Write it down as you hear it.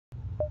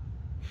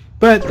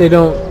But they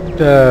don't,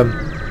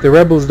 the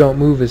rebels don't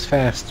move as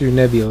fast through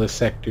nebula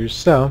sectors,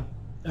 so...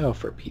 Oh,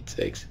 for Pete's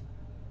sakes.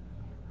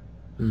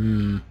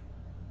 So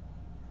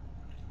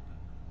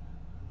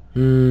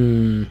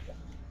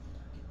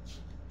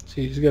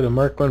he's got a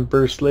Mark 1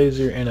 burst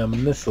laser and a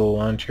missile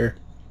launcher.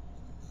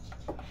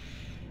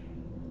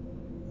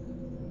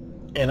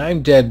 And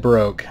I'm dead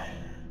broke.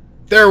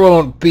 There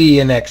won't be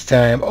a next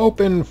time.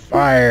 Open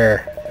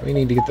fire. We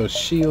need to get those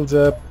shields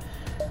up.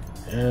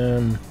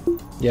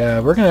 Yeah,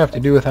 we're gonna have to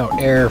do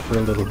without air for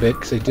a little bit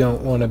because I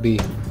don't want to be...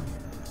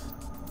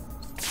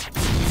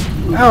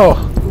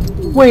 Oh!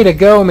 Way to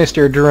go,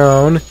 Mr.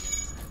 Drone.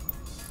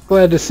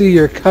 Glad to see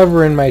you're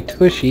covering my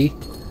tushy.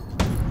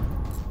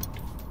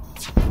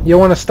 You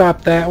want to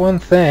stop that one?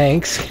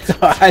 Thanks.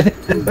 God.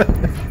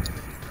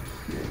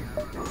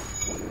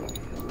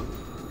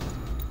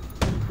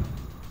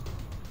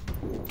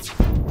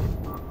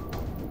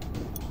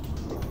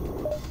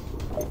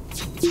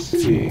 Let's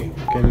see. We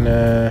can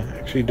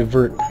actually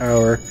divert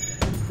power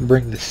and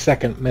bring the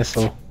second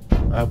missile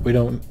up. We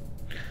don't...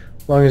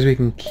 As long as we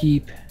can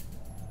keep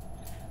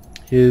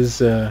his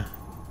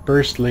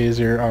burst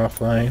laser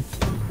offline.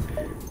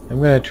 I'm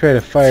going to try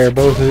to fire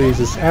both of these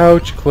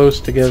as close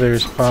together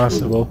as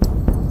possible.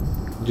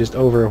 Just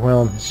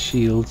overwhelm his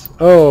shields.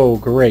 Oh,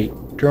 great.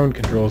 Drone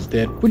control's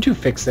dead. Would you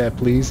fix that,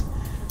 please?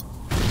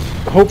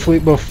 Hopefully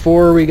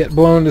before we get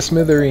blown to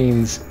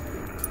smithereens.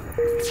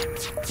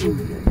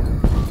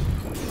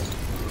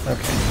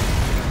 Okay.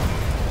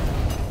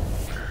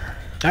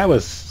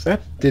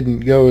 That didn't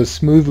go as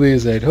smoothly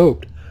as I'd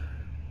hoped.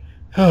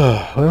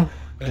 Oh, well,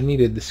 I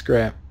needed the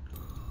scrap.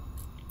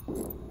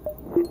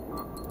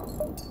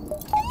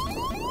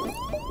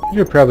 I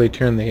should probably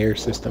turn the air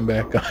system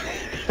back on.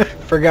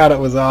 Forgot it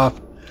was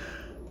off.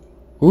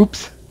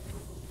 Oops.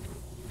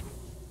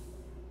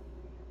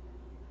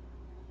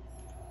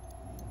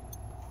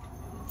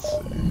 So,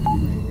 I'm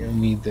gonna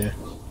need the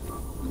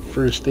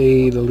first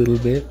aid a little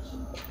bit.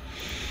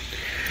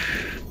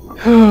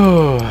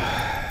 Oh.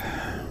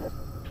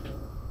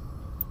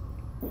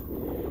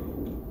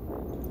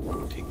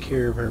 Take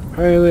care of our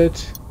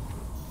pilot.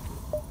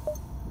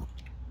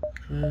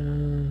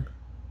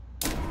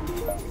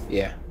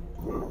 Yeah.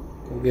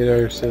 We'll get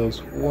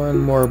ourselves one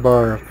more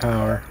bar of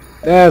power.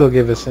 That'll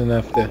give us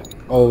enough to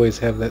always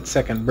have that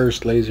second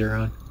burst laser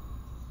on.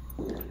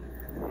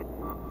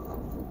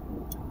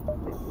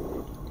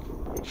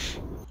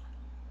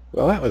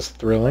 Well, that was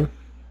thrilling.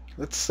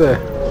 Let's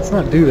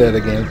not do that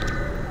again.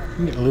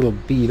 I'm getting a little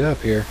beat up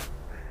here.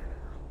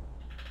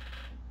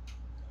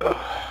 Ugh.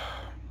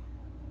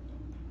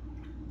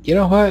 You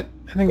know what?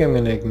 I think I'm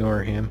going to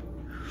ignore him.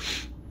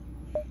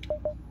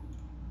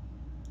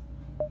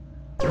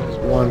 Just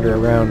wander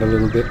around a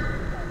little bit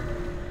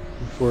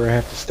before I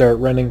have to start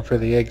running for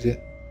the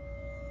exit.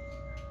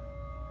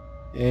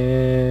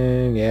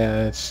 And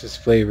yeah, it's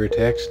just flavor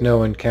text.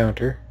 No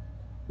encounter.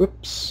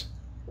 Whoops.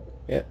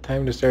 Yeah,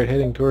 time to start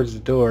heading towards the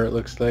door, it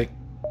looks like.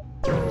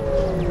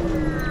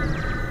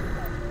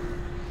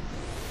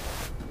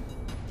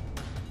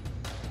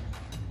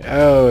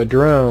 Oh, a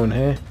drone,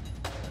 huh?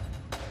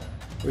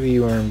 What are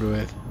you armed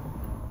with?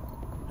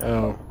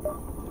 Oh.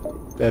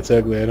 That's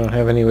ugly. I don't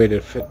have any way to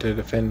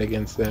defend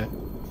against that.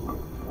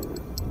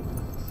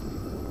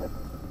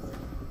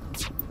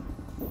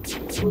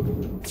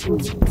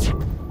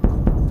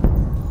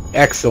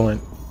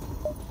 Excellent.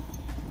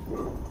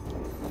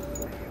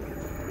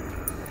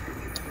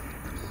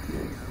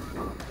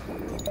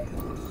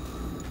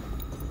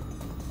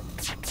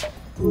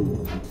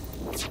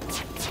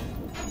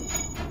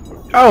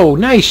 Oh,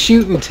 nice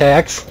shooting,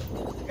 Tex.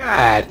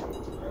 God.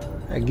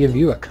 I give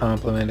you a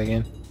compliment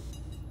again.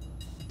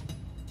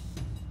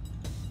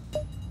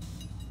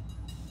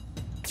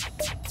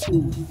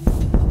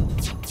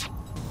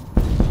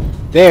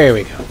 There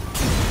we go.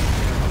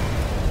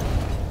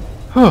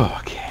 Oh,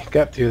 okay,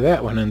 got through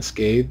that one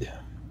unscathed.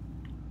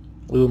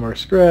 A little more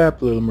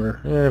scrap, a little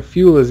more...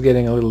 fuel is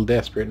getting a little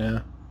desperate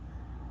now.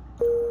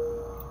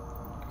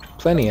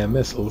 Plenty of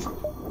missiles.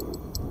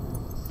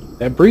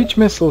 That breach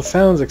missile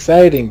sounds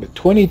exciting, but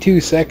 22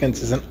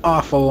 seconds is an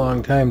awful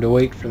long time to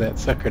wait for that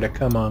sucker to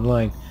come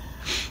online.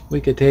 We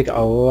could take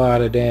a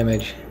lot of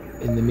damage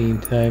in the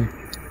meantime.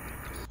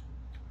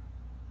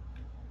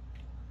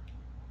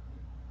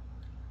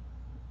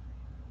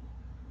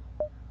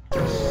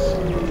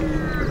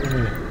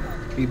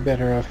 Be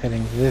better off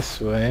heading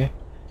this way.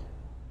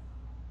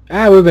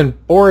 Ah, we've been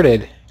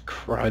boarded.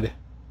 Crud.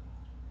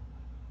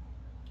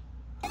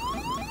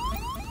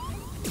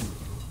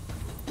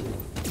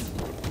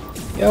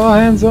 All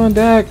hands on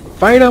deck.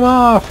 Fight them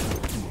off.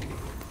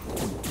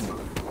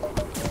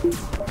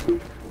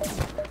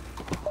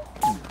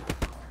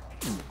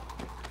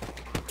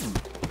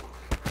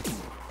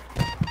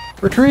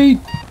 Retreat.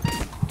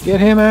 Get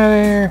him out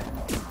of here.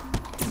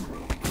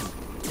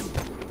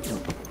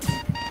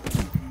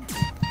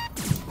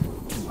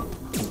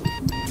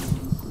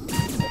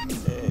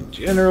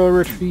 General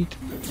retreat.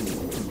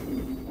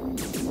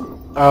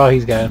 Oh,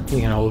 he's got him.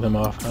 He can hold him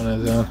off on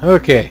his own.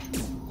 Okay.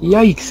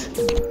 Yikes.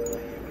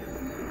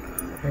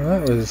 Well,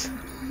 that was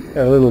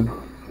a little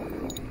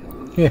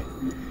Yeah.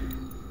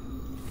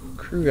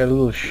 Crew got a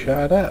little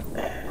shot up.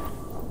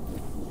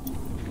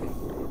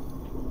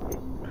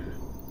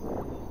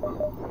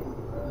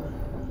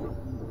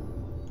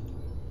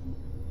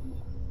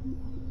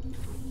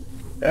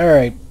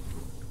 Alright.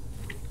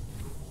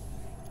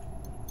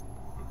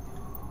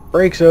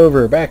 Break's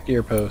over. Back to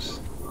your post.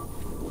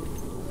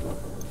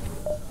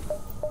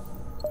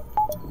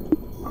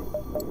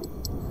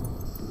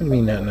 What do you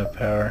mean not enough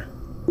power?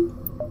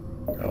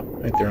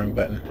 Oh, hit the wrong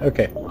button.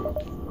 Okay.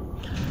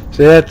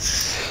 So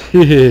that's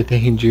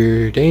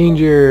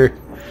danger.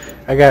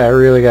 I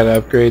really gotta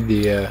upgrade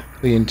the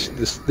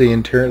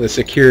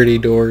security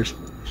doors.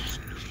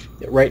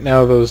 Right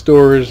now those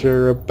doors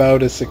are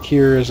about as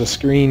secure as a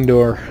screen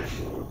door.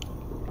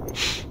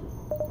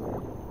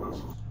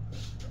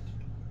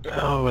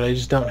 Oh, but I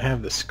just don't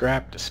have the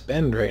scrap to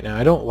spend right now.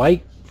 I don't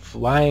like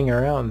flying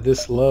around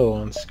this low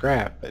on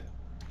scrap, but...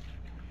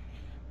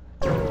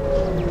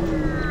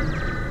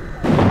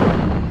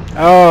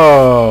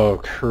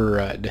 Oh,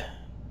 crud.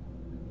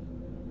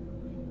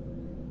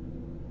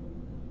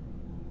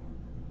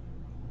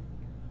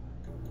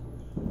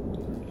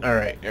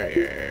 Alright.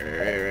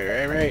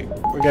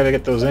 We gotta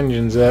get those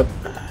engines up.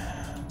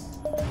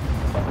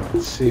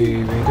 Let's see,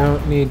 we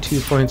don't need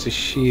 2 points of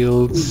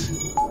shields.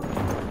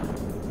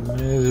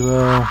 Might as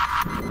well...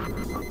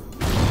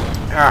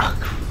 Ah,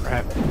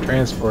 crap.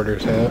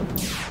 Transporter's out.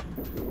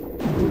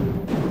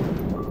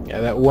 Yeah,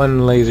 that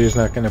one laser's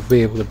not gonna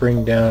be able to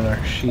bring down our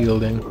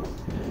shielding.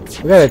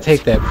 We gotta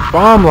take that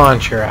bomb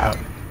launcher out.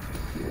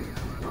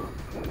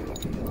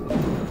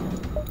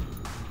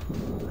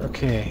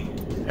 Okay.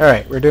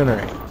 Alright, we're doing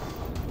alright.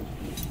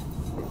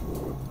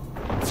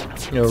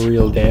 No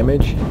real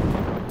damage.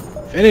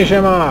 Finish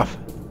him off!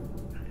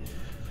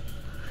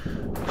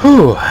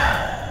 Whew.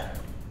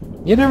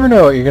 You never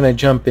know what you're gonna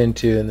jump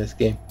into in this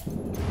game.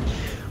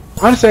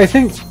 Honestly, I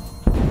think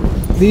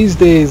these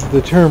days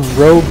the term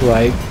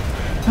roguelike...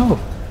 Oh!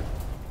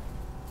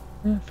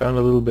 I found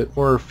a little bit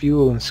more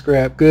fuel and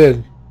scrap.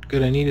 Good.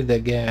 Good, I needed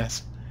that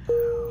gas.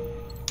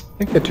 I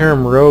think the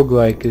term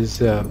roguelike is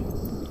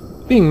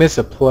being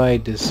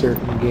misapplied to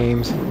certain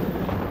games.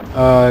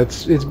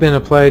 It's been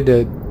applied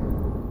to...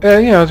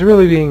 you know, it's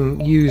really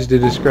being used to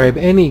describe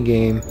any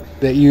game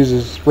that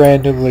uses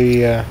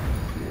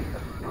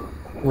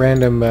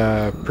random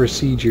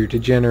procedure to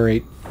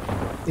generate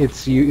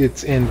its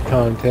end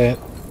content.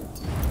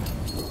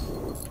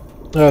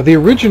 The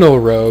original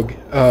Rogue,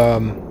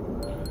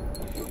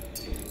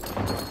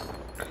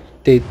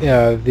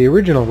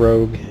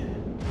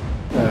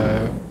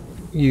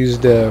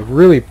 used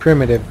really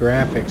primitive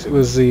graphics. It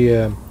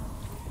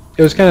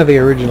was kind of the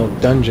original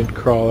dungeon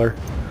crawler.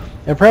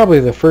 And probably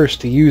the first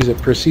to use a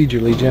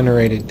procedurally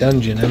generated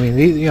dungeon. I mean,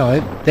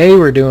 they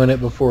were doing it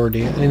before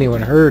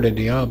anyone heard of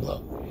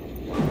Diablo.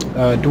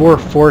 Dwarf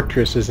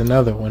Fortress is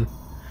another one.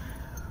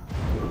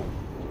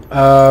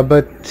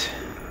 But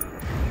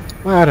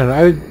well, I don't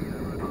know.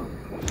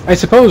 I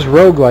suppose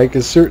roguelike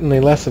is certainly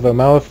less of a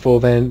mouthful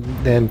than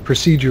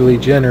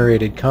procedurally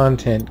generated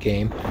content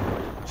game.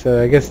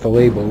 So I guess the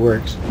label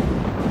works.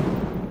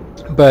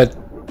 But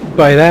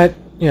by that,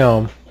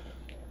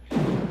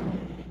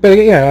 but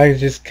yeah, I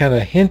just kind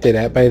of hinted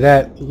at, by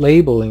that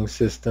labeling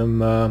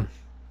system,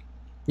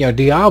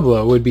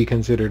 Diablo would be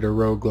considered a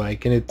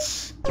roguelike, and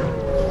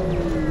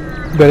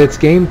but its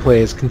gameplay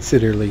is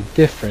considerably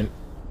different.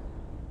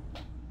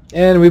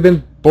 And we've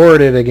been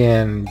boarded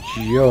again.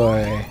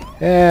 Joy.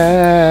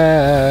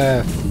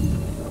 Yeah.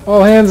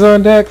 All hands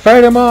on deck.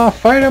 Fight him off.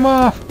 Fight him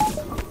off.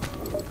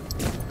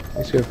 At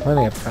least we have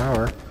plenty of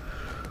power.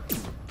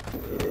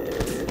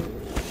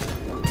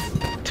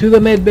 To the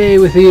med bay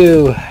with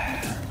you.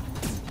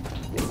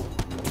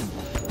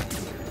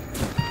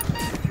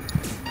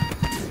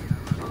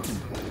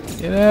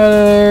 Get out of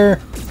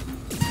there.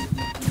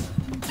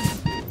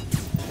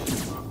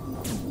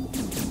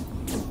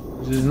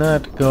 This is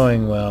not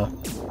going well.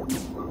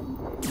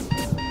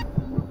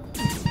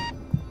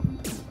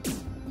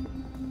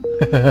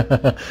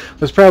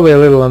 Was probably a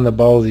little on the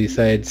ballsy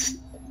side,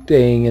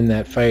 staying in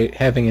that fight,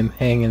 having him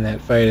hang in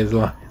that fight as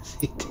long as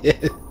he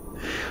did.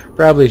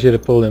 Probably should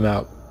have pulled him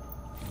out.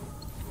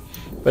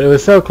 But it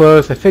was so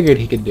close, I figured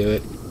he could do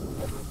it.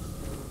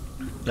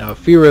 Now,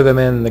 fewer the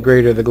men, the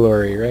greater the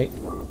glory, right?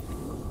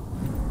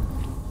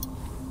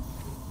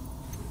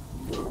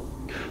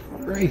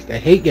 Christ, I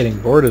hate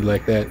getting boarded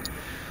like that.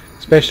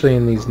 Especially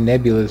in these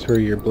nebulas where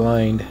you're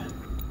blind.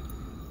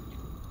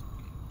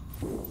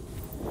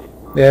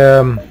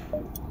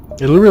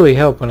 It'll really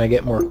help when I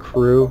get more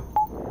crew.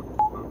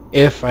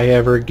 If I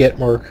ever get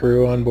more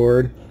crew on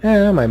board.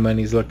 My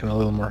money's looking a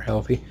little more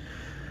healthy.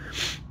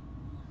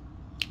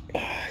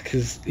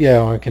 Because,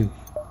 I can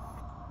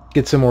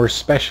get some more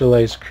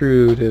specialized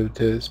crew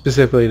to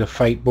specifically to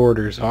fight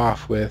boarders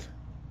off with.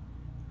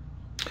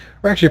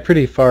 We're actually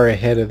pretty far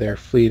ahead of their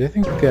fleet. I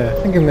think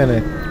I'm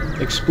going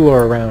to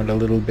explore around a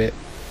little bit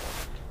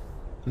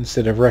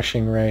instead of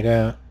rushing right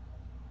out.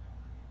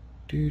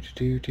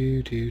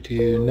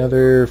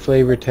 Another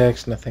flavor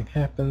text. Nothing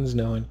happens.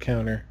 No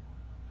encounter.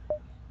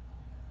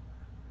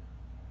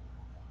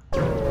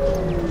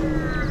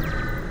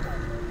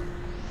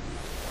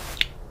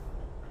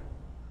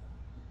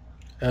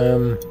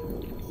 Oh,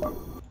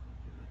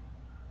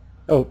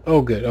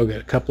 good. Oh,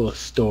 good. A couple of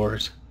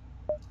stores.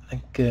 I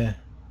think I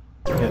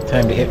got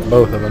time to hit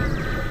both of them.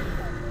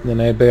 And then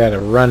I gotta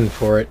run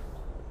for it.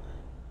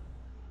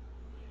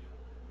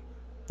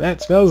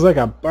 That smells like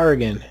a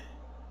bargain.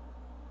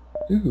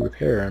 Ooh,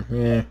 repair.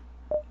 Yeah.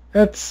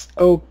 That's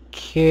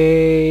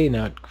okay.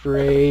 Not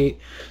great.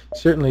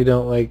 Certainly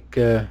don't like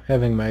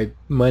having my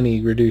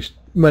money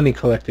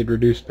collected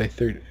reduced by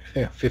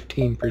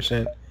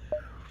 15%.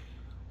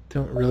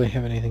 Don't really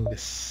have anything to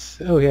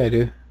oh yeah, I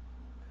do.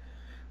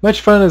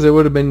 Much fun as it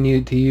would have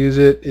been to use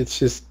it, it's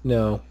just,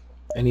 no.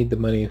 I need the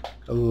money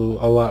a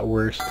lot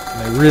worse. And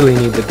I really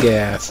need the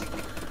gas.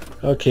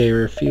 Okay,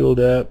 we're fueled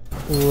up.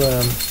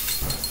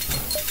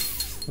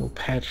 We'll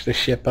patch the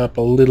ship up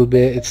a little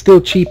bit. It's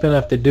still cheap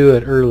enough to do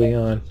it early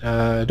on.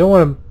 Don't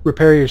want to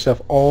repair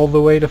yourself all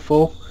the way to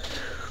full,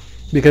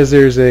 because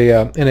there's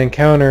an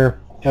encounter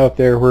out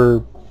there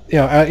where,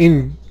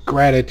 in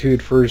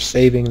gratitude for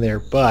saving their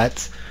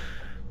butts,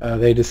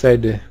 they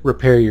decide to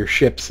repair your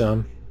ship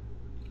some,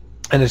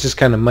 and it's just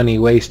kind of money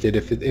wasted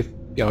if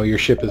your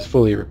ship is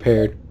fully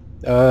repaired.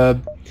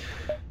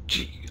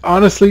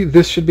 Honestly,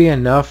 this should be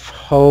enough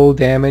hull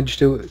damage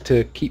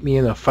to keep me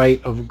in a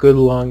fight of a good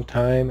long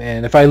time,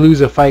 and if I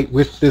lose a fight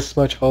with this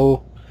much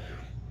hull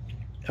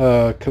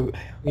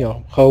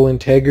hull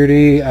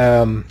integrity,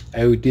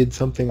 I did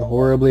something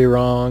horribly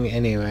wrong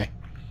anyway.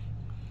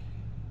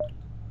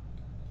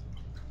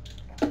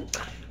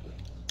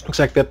 Looks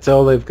like that's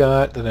all they've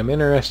got that I'm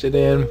interested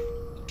in.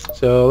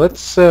 So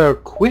let's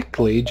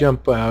quickly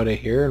jump out of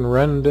here and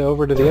run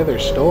over to the other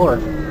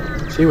store,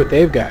 see what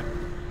they've got.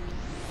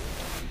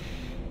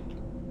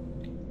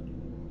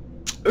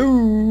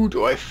 Ooh,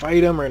 do I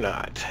fight them or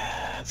not?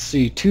 Let's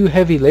see, 2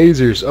 heavy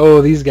lasers.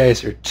 Oh, these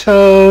guys are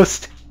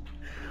toast.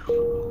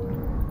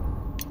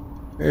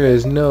 There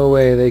is no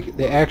way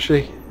they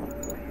actually...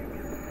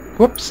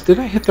 Whoops, did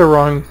I hit the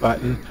wrong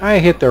button? I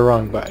hit the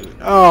wrong button.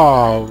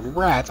 Oh,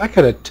 rats. I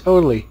could have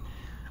totally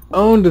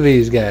owned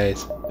these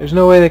guys. There's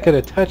no way they could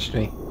have touched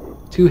me.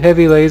 2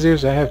 heavy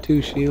lasers, I have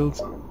 2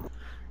 shields.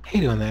 I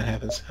hate when that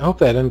happens. I hope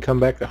that doesn't come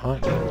back to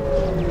haunt me.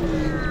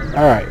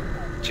 Alright,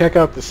 check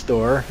out the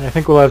store. I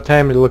think we'll have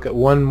time to look at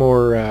one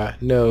more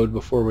node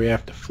before we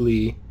have to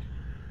flee.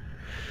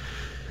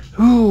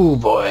 Ooh,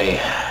 boy.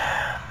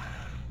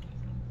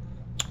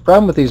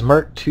 Problem with these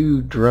Mark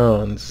II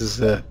drones is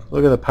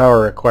look at the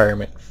power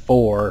requirement,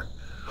 4.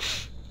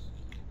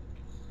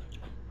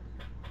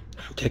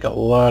 Take a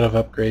lot of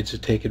upgrades to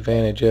take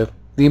advantage of.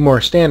 The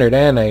more standard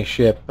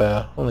anti-ship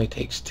only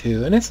takes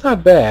 2, and it's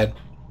not bad.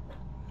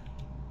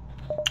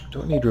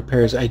 Don't need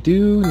repairs. I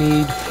do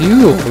need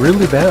fuel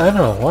really bad. I don't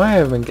know why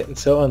I've been getting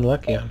so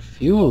unlucky on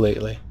fuel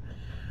lately.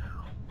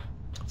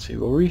 Let's see,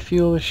 we'll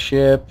refuel the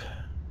ship.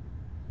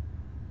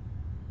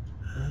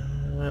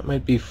 That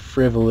might be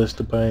frivolous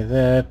to buy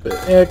that, but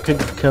it could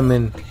come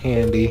in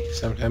handy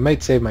sometime. I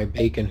might save my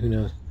bacon, who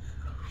knows.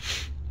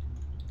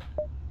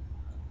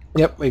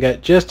 Yep, we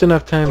got just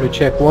enough time to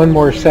check one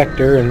more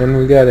sector, and then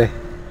we gotta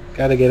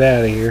get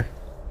out of here.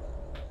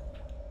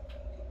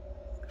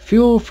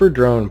 Fuel for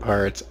drone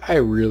parts. I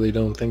really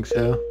don't think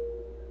so.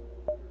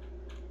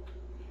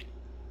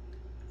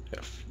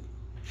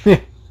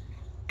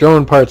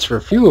 Drone parts for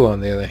fuel, on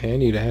the other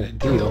hand, you'd have had a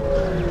deal.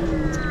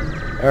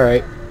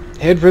 Alright,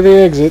 head for the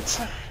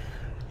exits.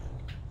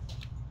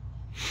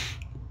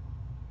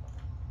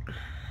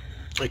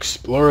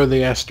 Explore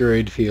the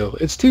asteroid field.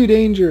 It's too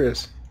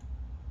dangerous.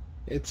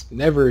 It's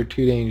never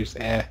too dangerous.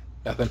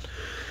 Nothing.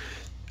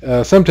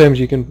 Sometimes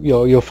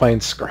you'll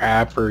find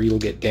scrap, or you'll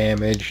get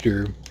damaged,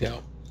 or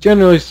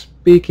generally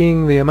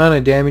speaking, the amount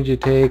of damage you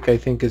take, I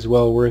think, is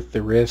well worth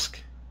the risk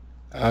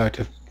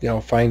to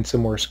find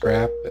some more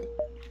scrap.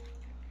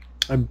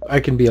 But I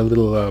can be a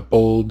little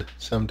bold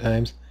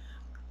sometimes,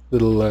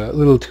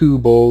 little too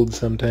bold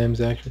sometimes,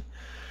 actually.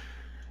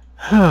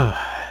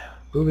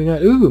 Moving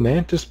on. Ooh,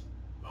 Mantis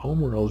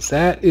Homeworlds.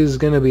 That is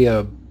going to be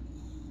a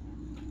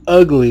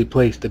ugly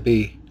place to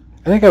be.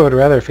 I think I would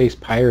rather face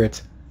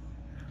pirates.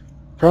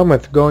 Problem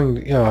with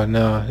going,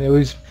 no, it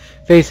was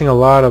facing a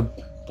lot of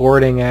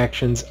boarding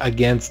actions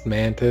against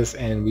Mantis,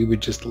 and we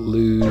would just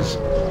lose.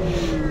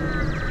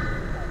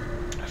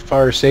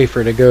 Far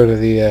safer to go to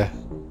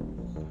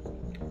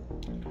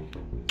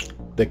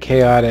the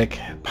chaotic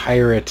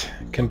pirate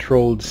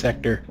controlled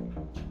sector.